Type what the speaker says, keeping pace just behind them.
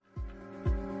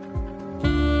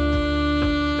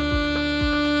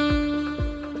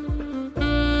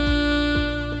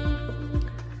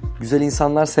Güzel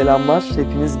insanlar selamlar.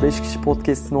 Hepiniz 5 kişi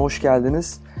podcast'ine hoş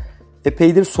geldiniz.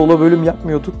 Epeydir solo bölüm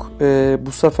yapmıyorduk.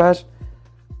 Bu sefer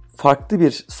farklı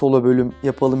bir solo bölüm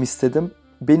yapalım istedim.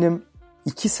 Benim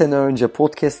 2 sene önce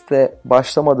podcast'te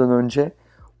başlamadan önce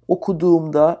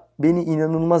okuduğumda beni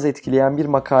inanılmaz etkileyen bir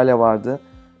makale vardı.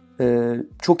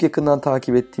 Çok yakından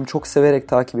takip ettiğim, çok severek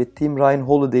takip ettiğim Ryan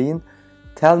Holiday'in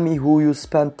Tell Me Who You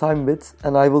Spend Time With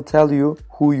and I Will Tell You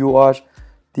Who You Are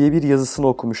diye bir yazısını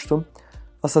okumuştum.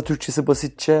 Aslında Türkçesi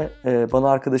basitçe bana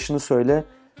arkadaşını söyle,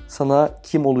 sana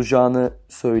kim olacağını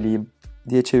söyleyeyim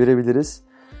diye çevirebiliriz.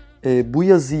 Bu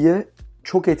yazıyı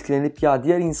çok etkilenip ya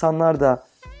diğer insanlar da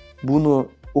bunu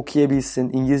okuyabilsin,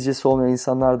 İngilizcesi olmayan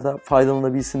insanlar da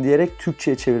faydalanabilsin diyerek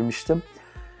Türkçe'ye çevirmiştim.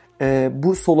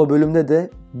 Bu solo bölümde de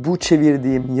bu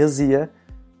çevirdiğim yazıyı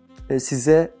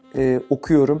size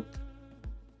okuyorum.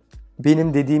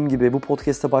 Benim dediğim gibi bu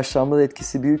podcast'e başlamamda da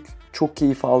etkisi büyük. Çok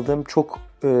keyif aldım. Çok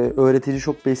öğretici,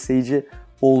 çok besleyici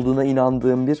olduğuna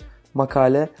inandığım bir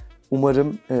makale.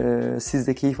 Umarım siz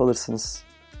de keyif alırsınız.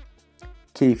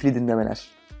 Keyifli dinlemeler.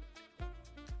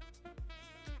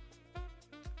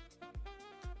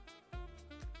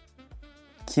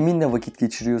 Kiminle vakit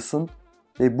geçiriyorsun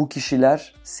ve bu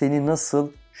kişiler seni nasıl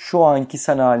şu anki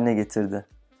sen haline getirdi?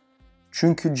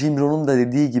 Çünkü Jim Rohn'un da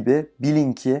dediği gibi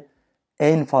bilin ki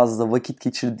en fazla vakit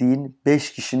geçirdiğin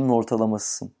 5 kişinin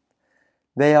ortalamasısın.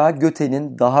 Veya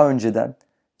Goethe'nin daha önceden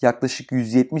yaklaşık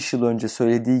 170 yıl önce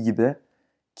söylediği gibi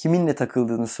kiminle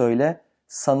takıldığını söyle,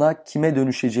 sana kime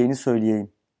dönüşeceğini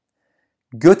söyleyeyim.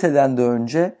 Goethe'den de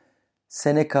önce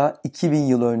Seneca 2000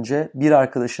 yıl önce bir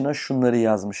arkadaşına şunları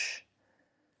yazmış.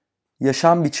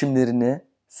 Yaşam biçimlerini,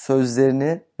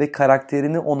 sözlerini ve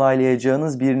karakterini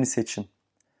onaylayacağınız birini seçin.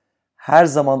 Her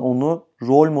zaman onu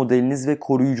rol modeliniz ve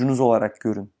koruyucunuz olarak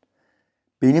görün.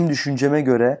 Benim düşünceme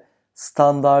göre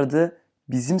standardı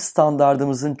bizim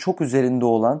standardımızın çok üzerinde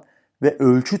olan ve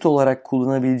ölçüt olarak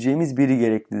kullanabileceğimiz biri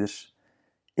gereklidir.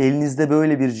 Elinizde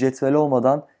böyle bir cetvel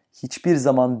olmadan hiçbir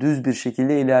zaman düz bir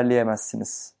şekilde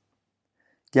ilerleyemezsiniz.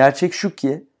 Gerçek şu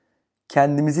ki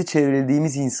kendimizi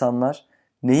çevrelediğimiz insanlar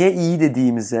neye iyi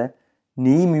dediğimize,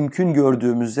 neyi mümkün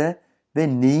gördüğümüze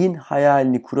ve neyin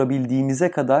hayalini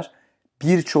kurabildiğimize kadar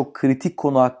birçok kritik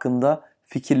konu hakkında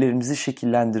fikirlerimizi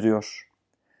şekillendiriyor.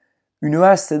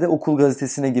 Üniversitede okul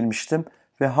gazetesine girmiştim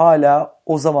ve hala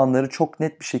o zamanları çok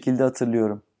net bir şekilde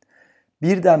hatırlıyorum.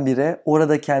 Birdenbire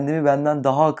orada kendimi benden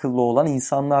daha akıllı olan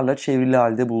insanlarla çevrili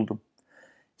halde buldum.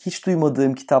 Hiç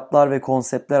duymadığım kitaplar ve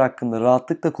konseptler hakkında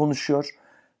rahatlıkla konuşuyor,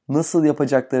 nasıl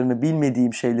yapacaklarını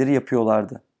bilmediğim şeyleri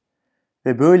yapıyorlardı.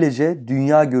 Ve böylece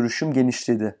dünya görüşüm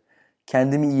genişledi.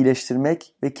 Kendimi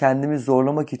iyileştirmek ve kendimi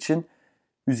zorlamak için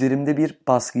üzerimde bir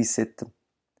baskı hissettim.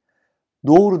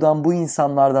 Doğrudan bu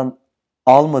insanlardan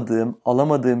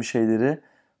alamadığım şeyleri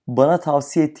bana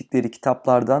tavsiye ettikleri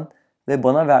kitaplardan ve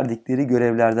bana verdikleri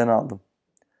görevlerden aldım.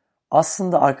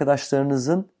 Aslında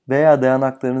arkadaşlarınızın veya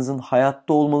dayanaklarınızın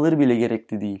hayatta olmaları bile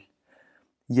gerekli değil.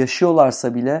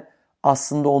 Yaşıyorlarsa bile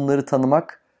aslında onları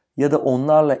tanımak ya da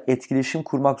onlarla etkileşim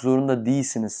kurmak zorunda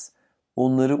değilsiniz.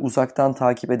 Onları uzaktan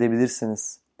takip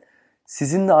edebilirsiniz.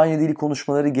 Sizinle aynı dili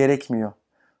konuşmaları gerekmiyor.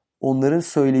 Onların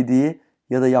söylediği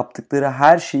ya da yaptıkları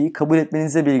her şeyi kabul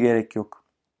etmenize bile gerek yok.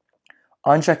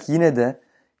 Ancak yine de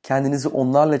kendinizi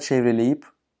onlarla çevreleyip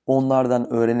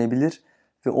onlardan öğrenebilir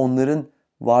ve onların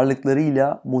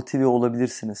varlıklarıyla motive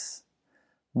olabilirsiniz.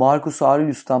 Marcus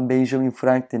Aurelius'tan Benjamin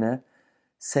Franklin'e,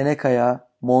 Seneca'ya,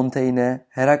 Montaigne'e,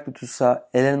 Heraklitus'a,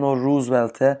 Eleanor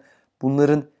Roosevelt'e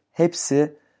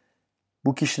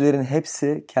bu kişilerin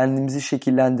hepsi kendimizi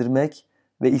şekillendirmek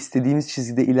ve istediğimiz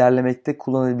çizgide ilerlemekte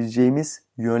kullanabileceğimiz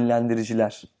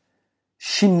yönlendiriciler.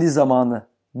 Şimdi zamanı.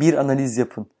 Bir analiz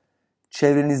yapın.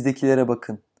 Çevrenizdekilere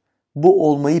bakın. Bu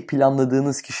olmayı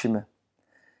planladığınız kişi mi?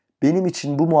 Benim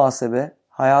için bu muhasebe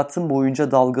hayatım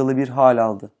boyunca dalgalı bir hal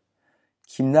aldı.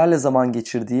 Kimlerle zaman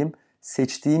geçirdiğim,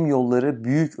 seçtiğim yolları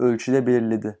büyük ölçüde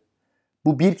belirledi.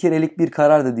 Bu bir kerelik bir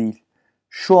karar da değil.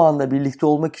 Şu anda birlikte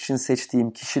olmak için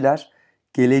seçtiğim kişiler,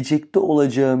 gelecekte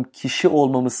olacağım kişi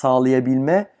olmamı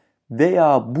sağlayabilme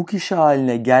veya bu kişi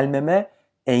haline gelmeme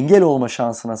engel olma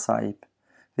şansına sahip.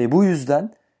 Ve bu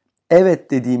yüzden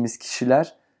evet dediğimiz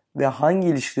kişiler ve hangi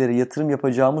ilişkilere yatırım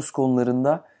yapacağımız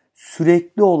konularında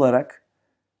sürekli olarak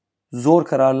zor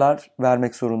kararlar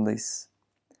vermek zorundayız.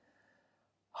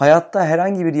 Hayatta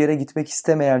herhangi bir yere gitmek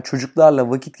istemeyen çocuklarla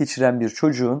vakit geçiren bir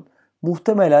çocuğun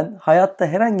muhtemelen hayatta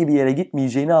herhangi bir yere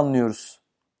gitmeyeceğini anlıyoruz.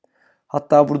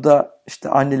 Hatta burada işte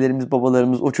annelerimiz,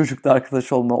 babalarımız o çocukla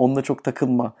arkadaş olma, onunla çok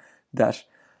takılma der.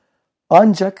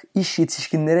 Ancak iş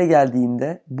yetişkinlere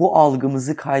geldiğinde bu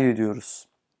algımızı kaybediyoruz.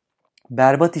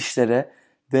 Berbat işlere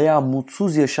veya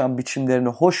mutsuz yaşam biçimlerine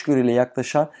hoşgörüyle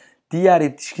yaklaşan diğer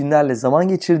yetişkinlerle zaman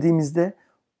geçirdiğimizde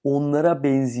onlara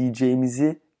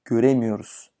benzeyeceğimizi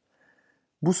göremiyoruz.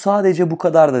 Bu sadece bu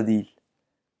kadar da değil.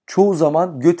 Çoğu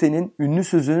zaman Goethe'nin ünlü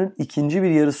sözünün ikinci bir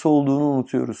yarısı olduğunu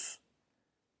unutuyoruz.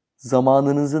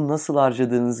 Zamanınızı nasıl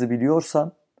harcadığınızı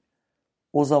biliyorsam,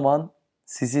 o zaman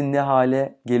sizin ne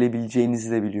hale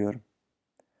gelebileceğinizi de biliyorum.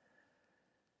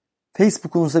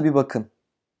 Facebook'unuza bir bakın.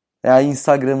 Veya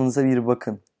Instagram'ınıza bir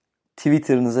bakın.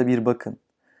 Twitter'ınıza bir bakın.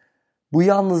 Bu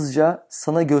yalnızca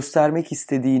sana göstermek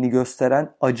istediğini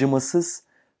gösteren acımasız,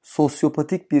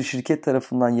 sosyopatik bir şirket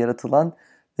tarafından yaratılan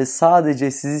ve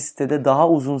sadece sizi sitede daha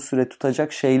uzun süre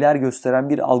tutacak şeyler gösteren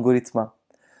bir algoritma.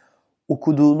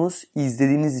 Okuduğunuz,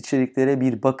 izlediğiniz içeriklere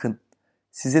bir bakın.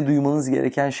 Size duymanız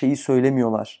gereken şeyi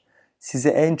söylemiyorlar. Size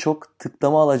en çok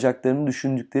tıklama alacaklarını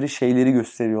düşündükleri şeyleri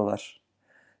gösteriyorlar.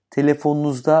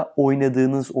 Telefonunuzda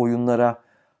oynadığınız oyunlara,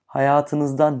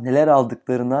 hayatınızdan neler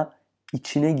aldıklarına,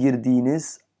 içine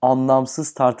girdiğiniz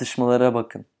anlamsız tartışmalara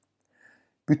bakın.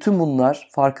 Bütün bunlar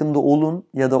farkında olun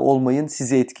ya da olmayın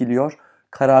sizi etkiliyor,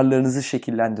 kararlarınızı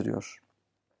şekillendiriyor.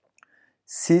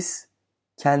 Siz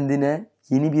kendine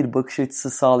yeni bir bakış açısı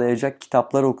sağlayacak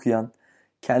kitaplar okuyan,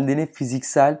 kendini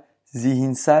fiziksel,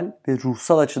 zihinsel ve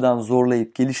ruhsal açıdan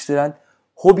zorlayıp geliştiren,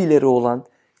 hobileri olan,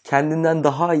 kendinden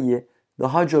daha iyi,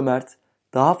 daha cömert,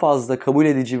 daha fazla kabul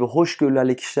edici ve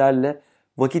hoşgörülerle kişilerle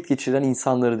vakit geçiren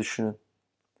insanları düşünün.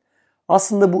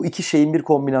 Aslında bu iki şeyin bir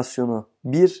kombinasyonu.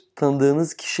 1.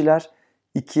 Tanıdığınız kişiler.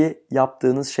 2.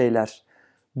 Yaptığınız şeyler.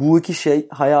 Bu iki şey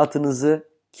hayatınızı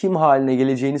kim haline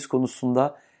geleceğiniz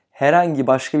konusunda herhangi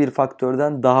başka bir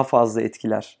faktörden daha fazla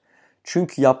etkiler.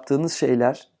 Çünkü yaptığınız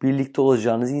şeyler birlikte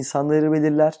olacağınız insanları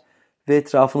belirler ve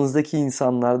etrafınızdaki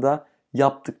insanlar da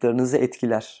yaptıklarınızı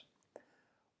etkiler.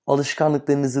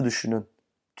 Alışkanlıklarınızı düşünün.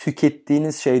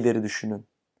 Tükettiğiniz şeyleri düşünün.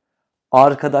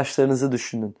 Arkadaşlarınızı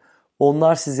düşünün.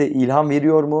 Onlar size ilham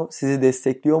veriyor mu, sizi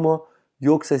destekliyor mu,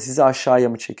 yoksa sizi aşağıya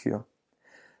mı çekiyor?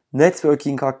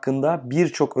 Networking hakkında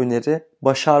birçok öneri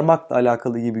başarmakla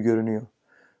alakalı gibi görünüyor.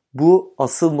 Bu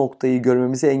asıl noktayı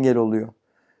görmemize engel oluyor.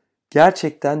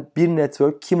 Gerçekten bir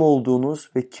network kim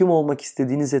olduğunuz ve kim olmak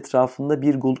istediğiniz etrafında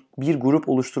bir grup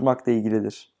oluşturmakla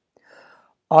ilgilidir.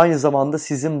 Aynı zamanda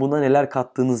sizin buna neler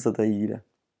kattığınızla da ilgili.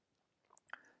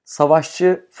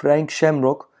 Savaşçı Frank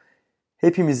Shamrock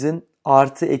hepimizin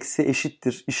artı eksi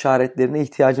eşittir işaretlerine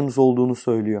ihtiyacımız olduğunu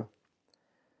söylüyor.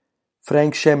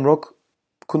 Frank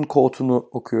Shamrock'un quote'unu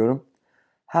okuyorum.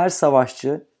 Her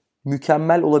savaşçı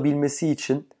mükemmel olabilmesi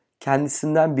için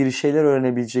kendisinden bir şeyler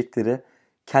öğrenebilecekleri,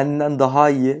 kendinden daha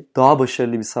iyi, daha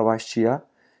başarılı bir savaşçıya,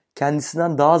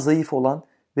 kendisinden daha zayıf olan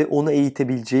ve onu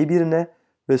eğitebileceği birine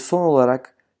ve son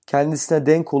olarak kendisine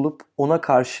denk olup ona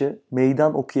karşı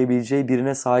meydan okuyabileceği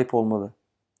birine sahip olmalı,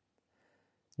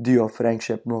 diyor Frank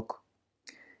Shamrock.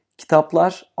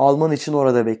 Kitaplar Alman için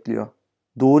orada bekliyor.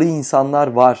 Doğru insanlar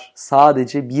var.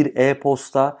 Sadece bir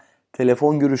e-posta,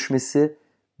 telefon görüşmesi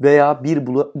veya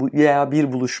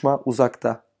bir buluşma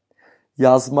uzakta.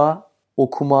 Yazma,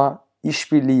 okuma,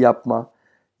 işbirliği yapma,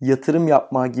 yatırım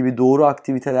yapma gibi doğru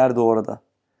aktiviteler de orada.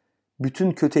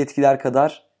 Bütün kötü etkiler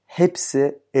kadar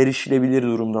hepsi erişilebilir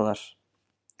durumdalar.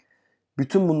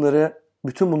 Bütün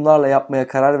bunlarla yapmaya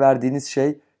karar verdiğiniz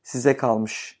şey size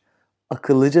kalmış.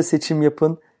 Akıllıca seçim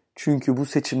yapın çünkü bu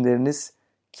seçimleriniz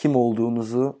kim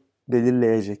olduğunuzu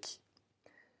belirleyecek.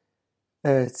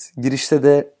 Evet, girişte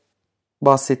de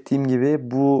bahsettiğim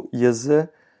gibi bu yazı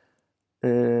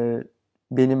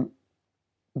benim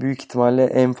büyük ihtimalle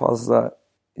en fazla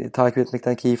takip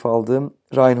etmekten keyif aldığım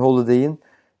Ryan Holiday'in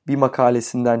bir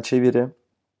makalesinden çeviri.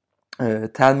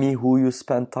 Tell me who you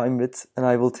spend time with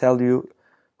and I will tell you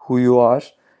who you are.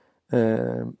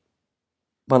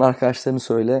 Bana arkadaşlarını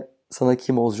söyle, sana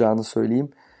kim olacağını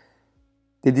söyleyeyim.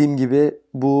 Dediğim gibi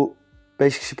bu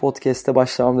 5 kişi podcast'te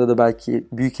başlamamda da belki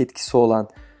büyük etkisi olan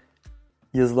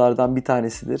yazılardan bir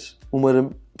tanesidir.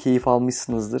 Umarım keyif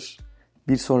almışsınızdır.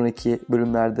 Bir sonraki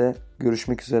bölümlerde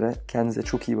görüşmek üzere. Kendinize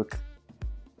çok iyi bakın.